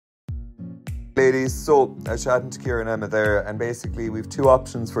Ladies, so I was chatting to Ciara and Emma there, and basically we've two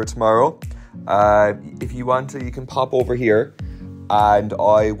options for tomorrow. If you want to, you can pop over here and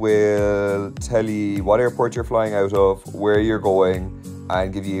I will tell you what airport you're flying out of, where you're going,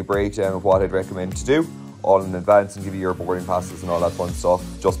 and give you a breakdown of what I'd recommend to do all in advance, and give you your boarding passes and all that fun stuff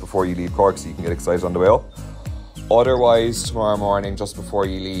just before you leave Cork so you can get excited on the way up. Otherwise, tomorrow morning, just before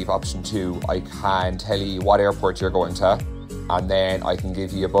you leave, option 2, I can tell you what airport you're going to, and then I can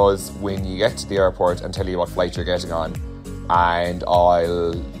give you a buzz when you get to the airport and tell you what flight you're getting on, and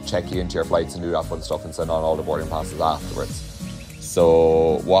I'll check you into your flights and do that fun stuff and send on all the boarding passes afterwards.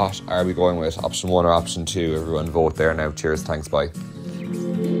 So what are we going with? Option 1 or option 2? Everyone vote there now. Cheers, thanks, bye.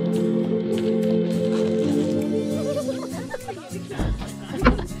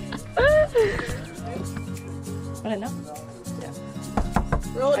 I know. Yeah.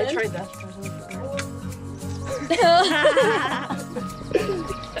 Ronan. I tried that.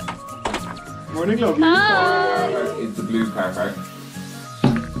 Morning, lovely. It's the blue car park.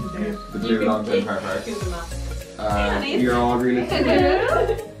 The blue long-term car park. You're all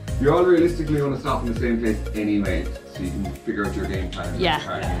realistically going to stop in the same place anyway, so you can figure out your game plan.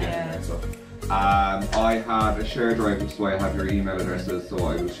 I have a shared drive, which is why I have your email addresses, so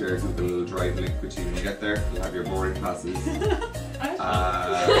I will share Google Drive link with you when you get there. You'll have your boarding passes.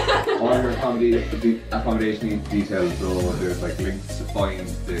 All your accommodation details, so there's like links to find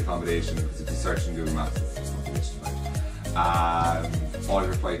the accommodation, because if you search in Google Maps, it's accommodation to find. All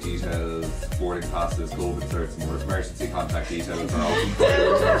your flight details, boarding passes, COVID certs, and more emergency contact details are all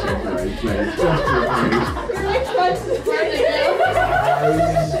provided. Check the right place.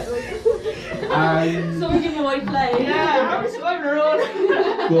 So we give a white flag. Yeah, I'm just going to run.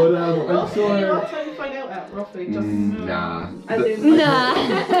 But I'm sure. What time do you find out at, roughly? Just Nah. as in,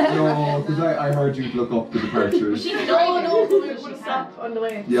 No, because I heard you look up the departures. no, we were going to stop on the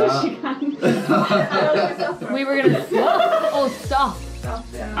way. Yeah. She can't. We were gonna stop. Oh, stop. Stop,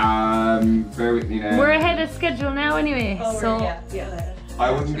 yeah. Bear with me now. We're ahead of schedule now anyway, Oh, so yeah. I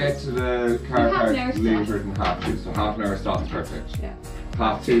wouldn't get to the car park half an hour later than half 2, so half an hour stop is perfect. Yeah.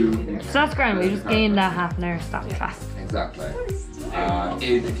 Half 2. so that's grand. We just gained that half an hour stop class. Exactly.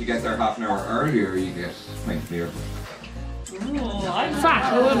 If you get there half an hour earlier, you get 20 near.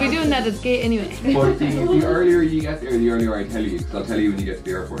 Fact, we'll be doing that at the gate anyway. But the earlier you get there, the earlier I tell you, because I'll tell you when you get to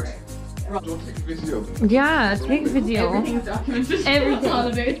the airport. Don't take a video. Yeah, take a video. Everything's documented.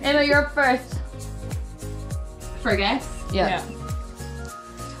 Everything. Emma, you're up first. For guests? Yeah.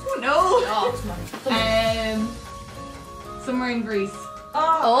 Oh no! Somewhere in Greece.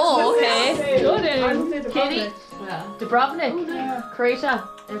 Oh, okay. Good. I would say the Katie? Yeah. Dubrovnik. Croatia.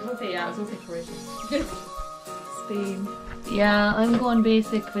 I was going to say Croatia. Spain. Yeah, I'm going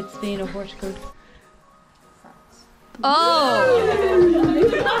basic with Spain or Portugal. Oh!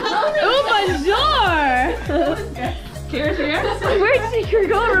 Oh, bonjour! Ciara here. Where did you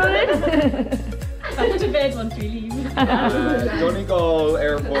go, Ronan? Back to bed once we leave. Donegal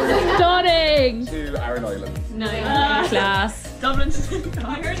Airport Stunning! to Aran Islands. Nice. Class. Dublin to I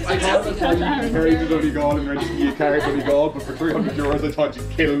heard it's I thought that's why you carried to Donegal and ready to be a car to Donegal, but for 300 euros I thought you'd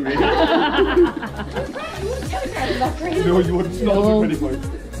kill me. No, you wouldn't. No. 25.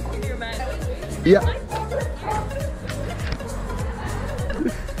 Yeah.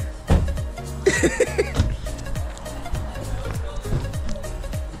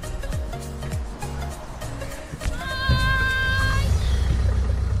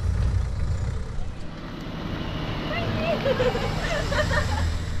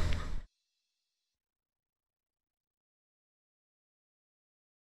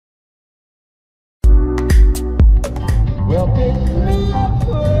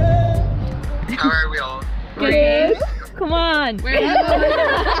 How are we all? Good. Come on. Bonjour,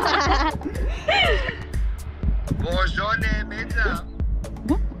 mesdames.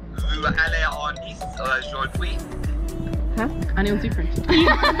 Vous allez en Nice aujourd'hui? Huh? Anyone's different.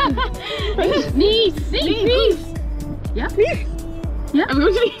 Nice. Nice. Yeah? Yeah, I'm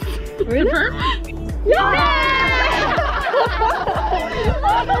going to Nice. Really? Yeah!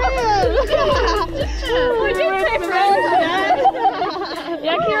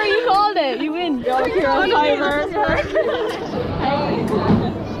 Yeah, Ciara, you called it. You win. Go, Ciara. Timer.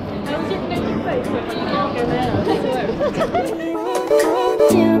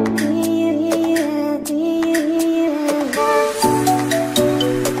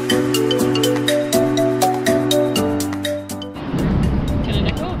 Can I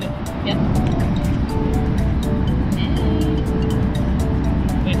let go of it? Yeah.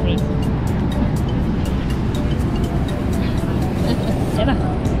 Wait for it. Say bye.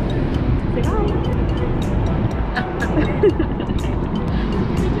 Say bye.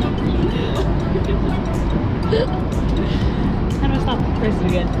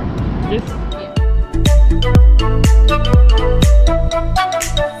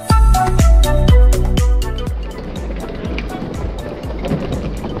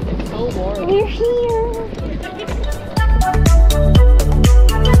 We're here.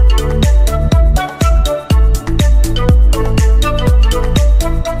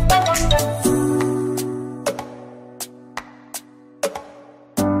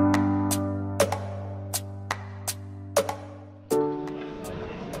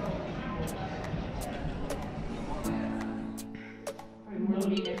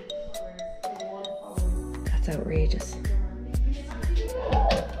 That's outrageous.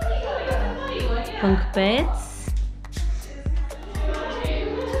 Bunk beds.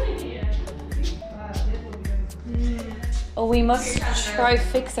 Oh, we must try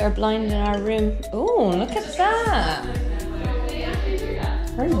fix our blind in our room. Oh, look at that.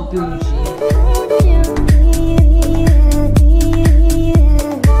 Very bougie.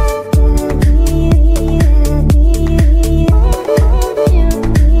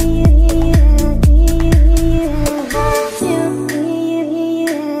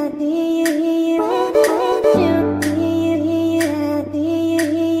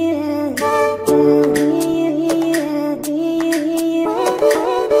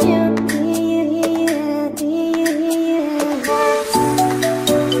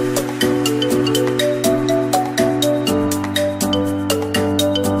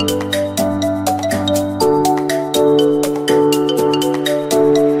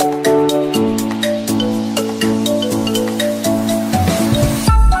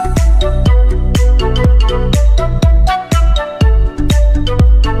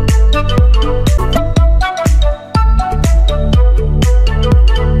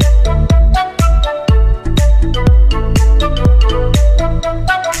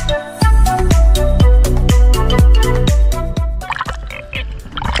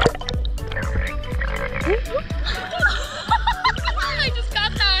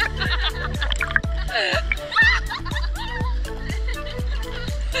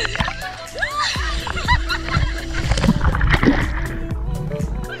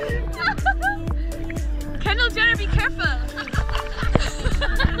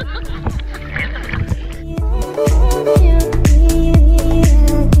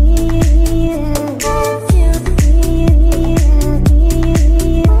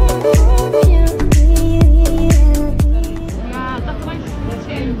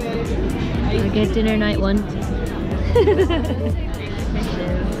 Dinner night one.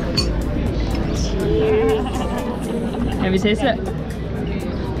 Have you tasted it?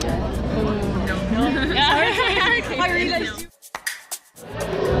 No. I realized.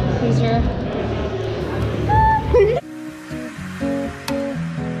 Who's your?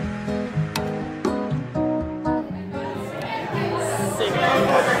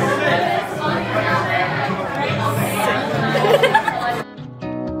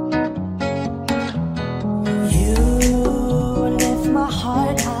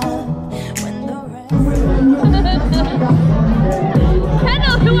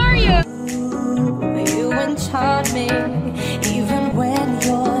 Me, even when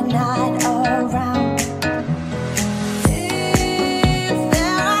you're not around. If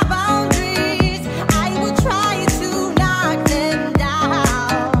there are boundaries, I will try to knock them down.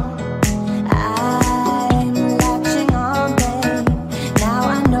 I'm latching on, babe. Now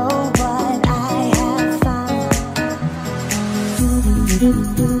I know what I have found.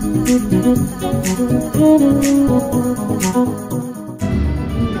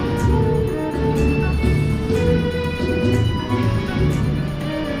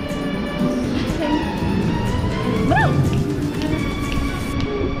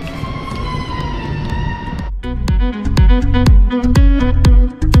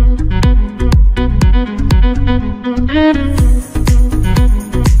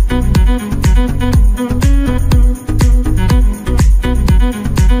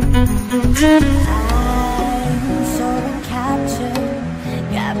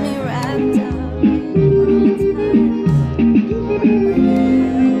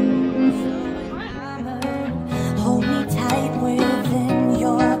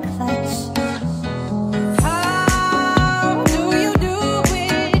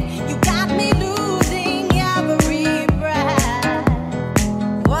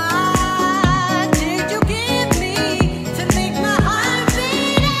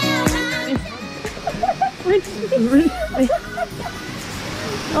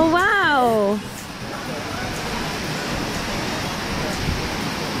 Oh wow!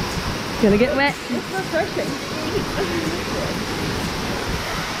 Gonna get wet. It's refreshing.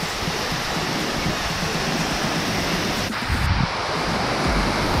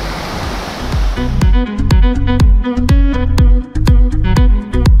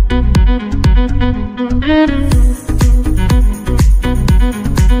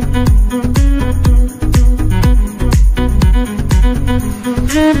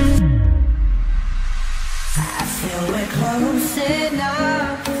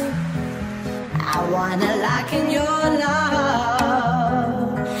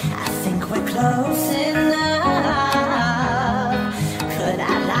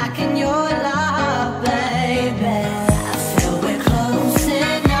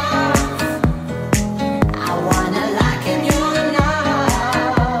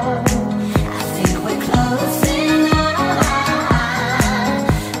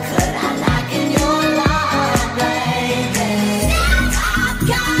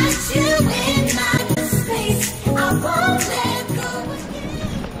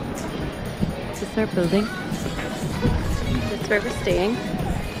 is our building. That's where we're staying.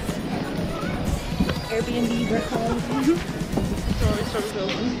 Airbnb are called.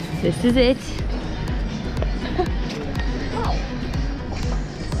 This is it.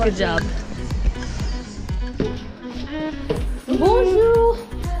 Good job. Bonjour.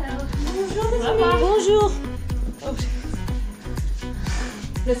 Bonjour.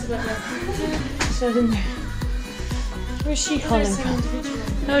 Where's she calling from?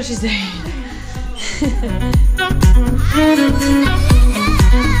 Oh, she's there.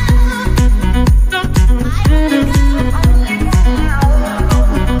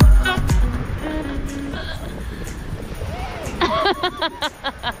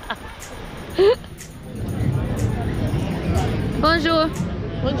 Bonjour.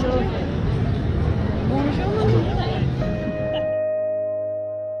 Bonjour.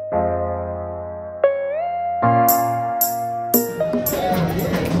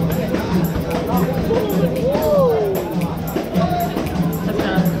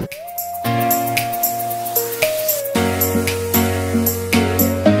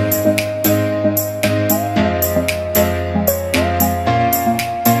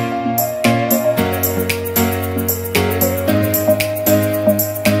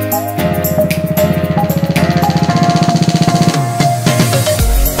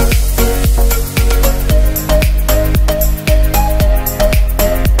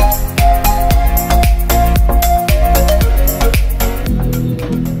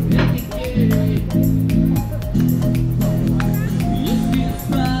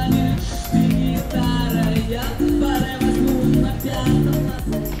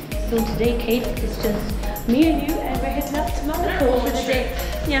 So today, Kate, it's just me and you, and we're heading up to Monaco for the day.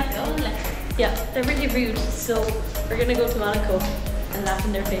 Yeah. Yeah, they're really rude, so we're gonna go to Monaco and laugh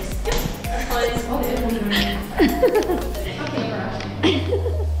in their face. Sorry.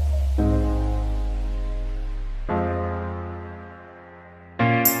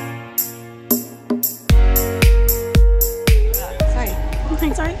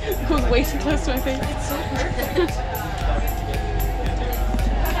 I'm sorry. I was way too close to my face. It's so perfect.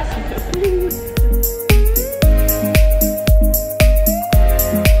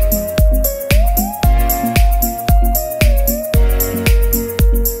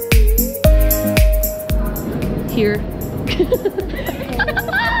 Here.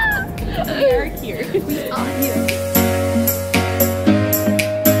 We are here. We are here.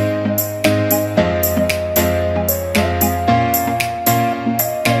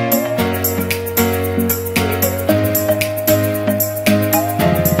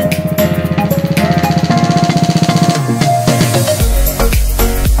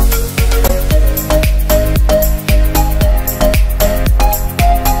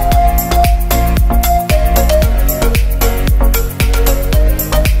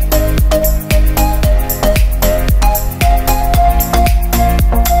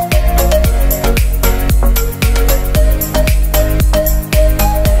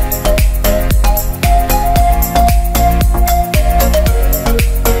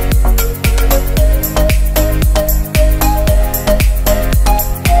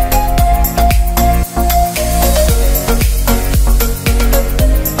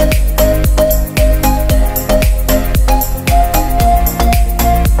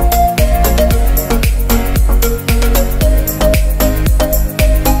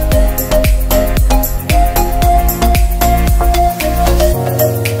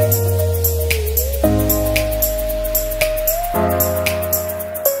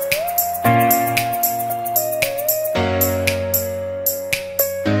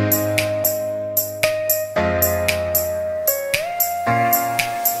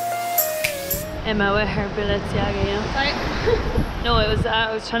 Emma with her Balenciaga, you know? Sorry. No,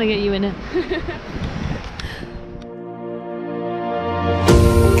 I was trying to get you in it.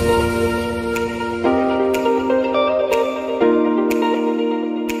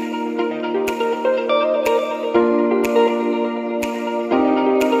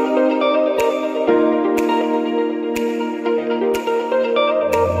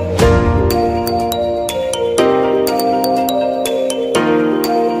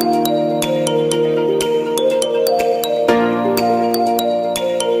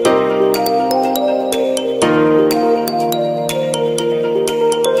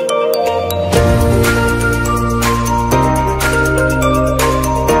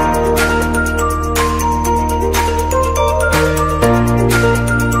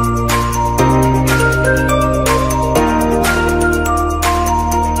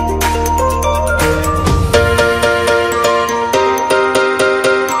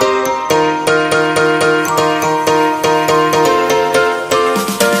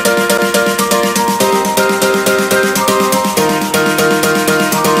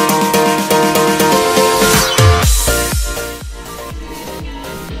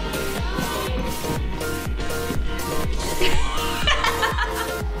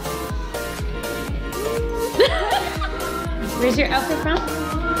 Where's your outfit from?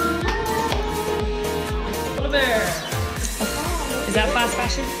 Is that fast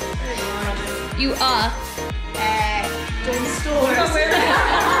fashion? You are. Doing stores.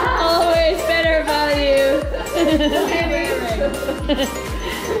 Always better value.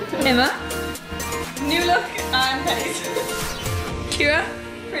 Emma? New look and pennies. Ciara?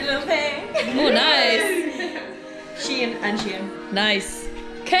 Pretty little thing. Oh, nice. Shein and Shein. Nice.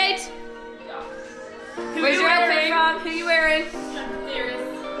 Kate? Where's your outfit from? Who are you wearing?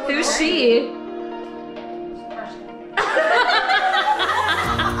 Who's she?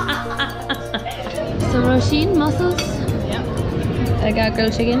 Some Roisin mussels. Yeah. I got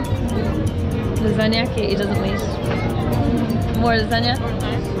grilled chicken. Lasagna. Katie doesn't wait. More lasagna.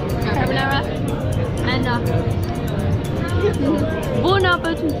 Carbonara. And bon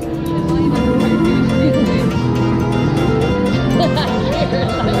appetit.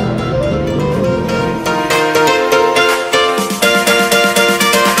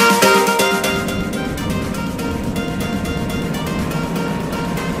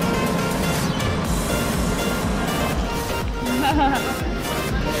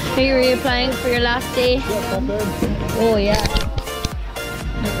 Who were you applying for your last day? Oh yeah.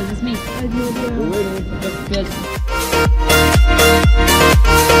 No, is this me? Good.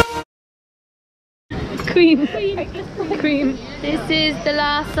 Cream. Cream. This is the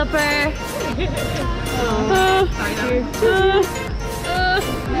Last Supper.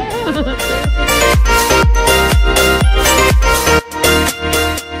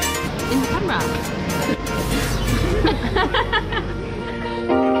 In the camera.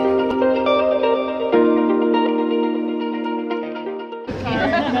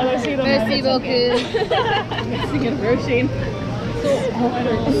 Merci beaucoup.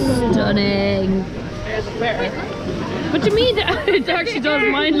 Stunning. What do you mean? It actually does.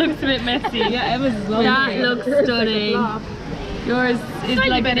 Mine looks a bit messy. Yeah, Emma's is lovely. That looks stunning. Yours is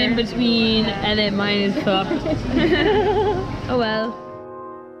like an in between, and then mine is fucked. Oh well.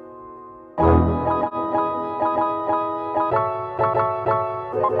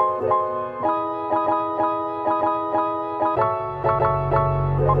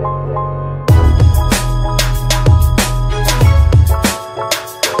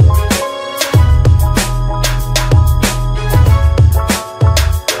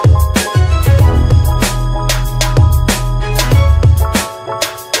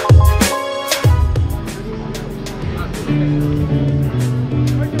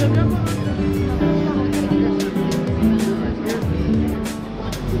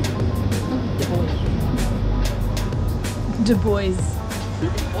 Du Bois.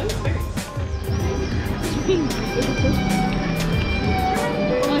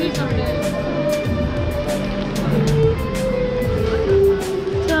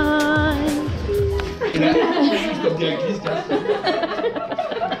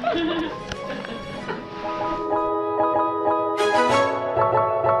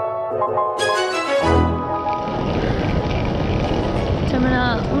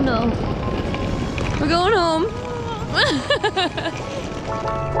 Terminal Uno. We're going home.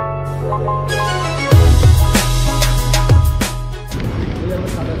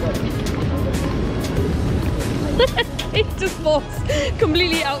 It just walks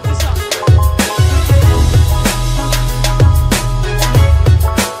completely out the shot.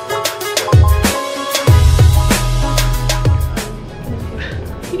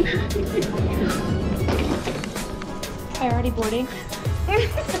 Priority boarding.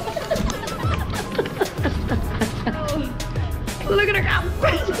 Look at her cap.